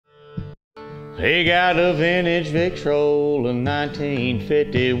They got a vintage Victrola in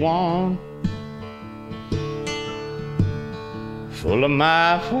 1951, full of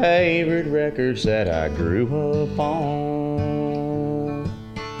my favorite records that I grew up on.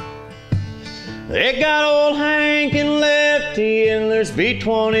 They got old Hank and Lefty and there's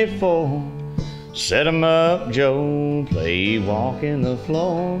B-24. Set 'em up, Joe, play Walking the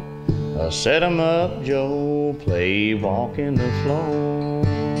Floor. Set 'em up, Joe, play Walking the Floor.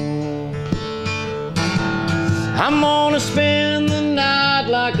 I'm gonna spend the night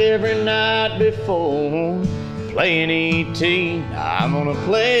like every night before, playing E.T., I'm gonna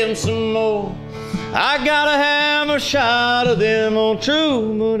play him some more. I gotta have a shot of them old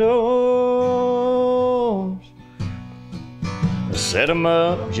troubadours. Set 'em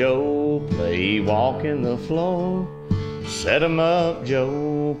up, Joe, play Walking the Floor. Set 'em up,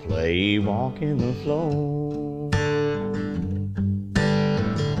 Joe, play Walking the Floor.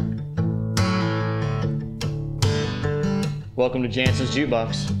 Welcome to Janson's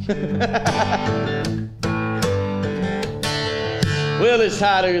Jukebox. Well, it's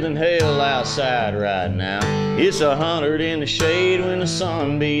hotter than hell outside right now. It's 100 in the shade when the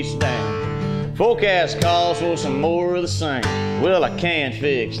sun beats down. Forecast calls for some more of the same. Well, I can't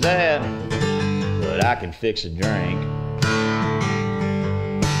fix that, but I can fix a drink.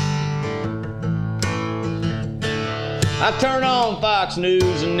 I turn on Fox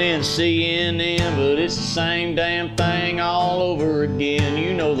News and then CNN, but it's the same damn thing all over again.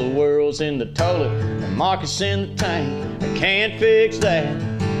 You know the world's in the toilet and Marcus in the tank. I can't fix that,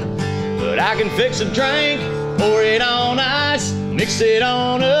 but I can fix a drink. Pour it on ice, mix it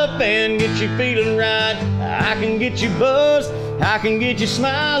on up and get you feeling right. I can get you buzzed, I can get you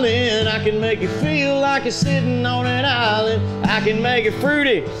smiling. I can make you feel like you're sitting on an island. I can make it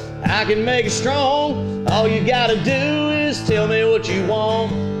fruity, I can make it strong. All you gotta do is tell me what you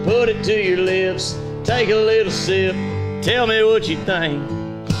want. Put it to your lips, take a little sip. Tell me what you think.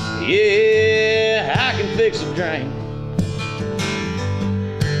 Yeah, I can fix a drink.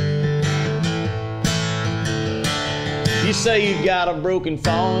 You say you got a broken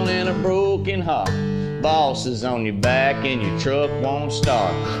phone and a broken heart. Boss is on your back and your truck won't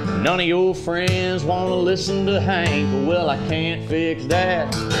start. None of your friends wanna listen to Hank. Well, I can't fix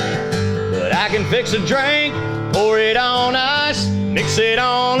that, but I can fix a drink. Pour it on ice, mix it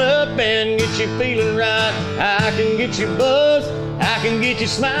on up and get you feeling right. I can get you buzzed, I can get you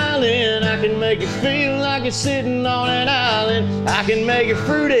smiling. I can make you feel like you're sitting on an island. I can make it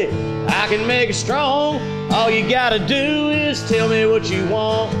fruity, I can make it strong. All you gotta do is tell me what you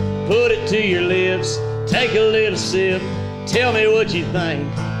want. Put it to your lips, take a little sip. Tell me what you think.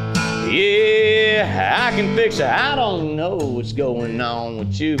 Yeah, I can fix it. I don't know what's going on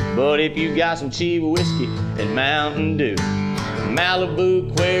with you, but if you got some cheap whiskey and Mountain Dew,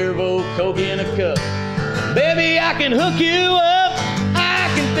 Malibu, Cuervo, Coke in a cup, baby, I can hook you up. I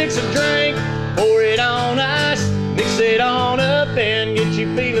can fix a drink, pour it on ice, mix it on up and get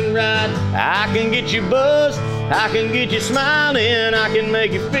you feeling right. I can get you buzzed, I can get you smiling. I can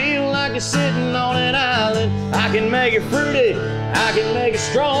make you feel like you're sitting on an island. I can make it fruity, I can make it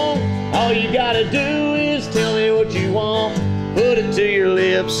strong. All you gotta do is tell me what you want. Put it to your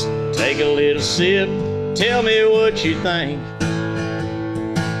lips, take a little sip. Tell me what you think.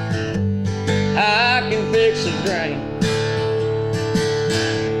 I can fix a drink.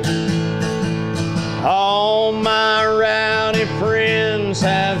 All my rowdy friends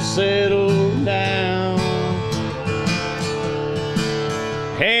have settled down,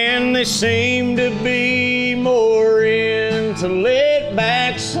 and they seem to be more into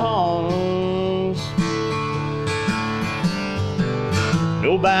laid-back songs.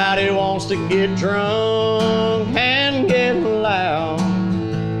 Nobody wants to get drunk and get loud.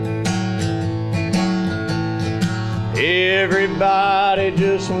 Everybody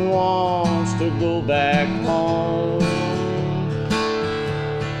just wants to go back home.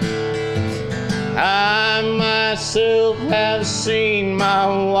 I myself have seen my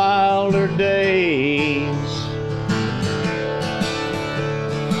wilder days,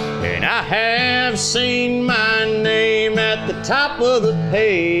 and I have seen my name at the top of the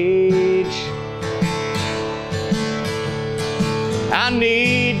page. I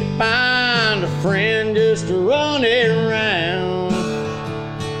need to find a friend just to run it around,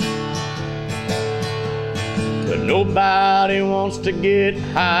 but nobody wants to get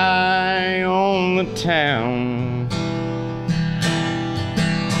high on the town.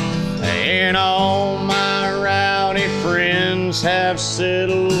 And all my rowdy friends have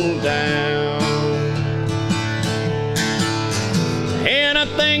settled down, and I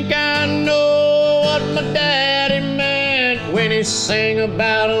think I know what my daddy meant when he they sing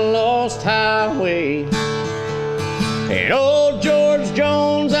about a lost highway. And old George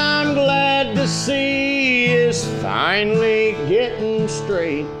Jones, I'm glad to see, is finally getting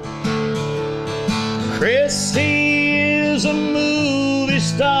straight. Christy is a movie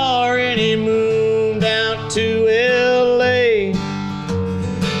star and he moved out to L.A.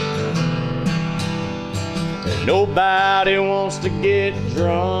 And nobody wants to get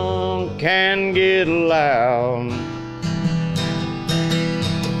drunk and get loud.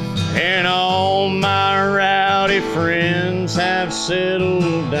 And all my rowdy friends have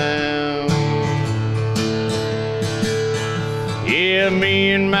settled down. Yeah,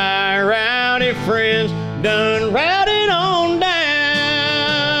 me and my rowdy friends done